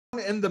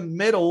in the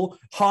middle,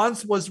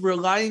 Hans was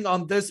relying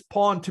on this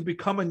pawn to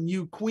become a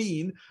new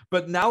queen,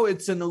 but now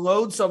it's in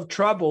loads of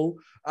trouble.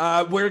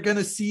 We're going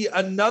to see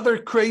another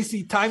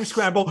crazy time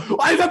scramble.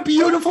 I have a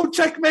beautiful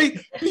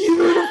checkmate.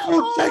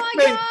 Beautiful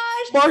checkmate.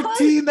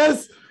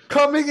 Martinez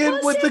coming in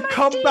with the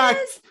comeback.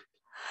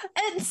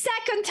 And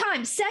second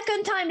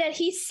time that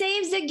he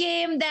saves a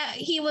game that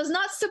he was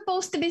not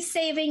supposed to be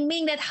saving,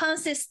 meaning that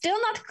Hans is still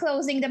not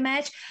closing the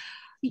match.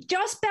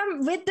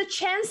 Jospam with the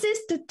chances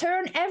to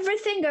turn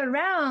everything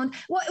around.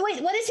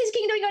 Wait, what is his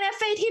king doing on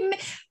f8? He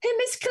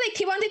misclicked.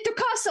 He wanted to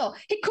castle.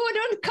 He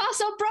couldn't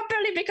castle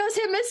properly because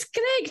he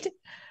misclicked.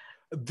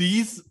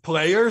 These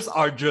players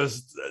are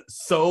just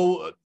so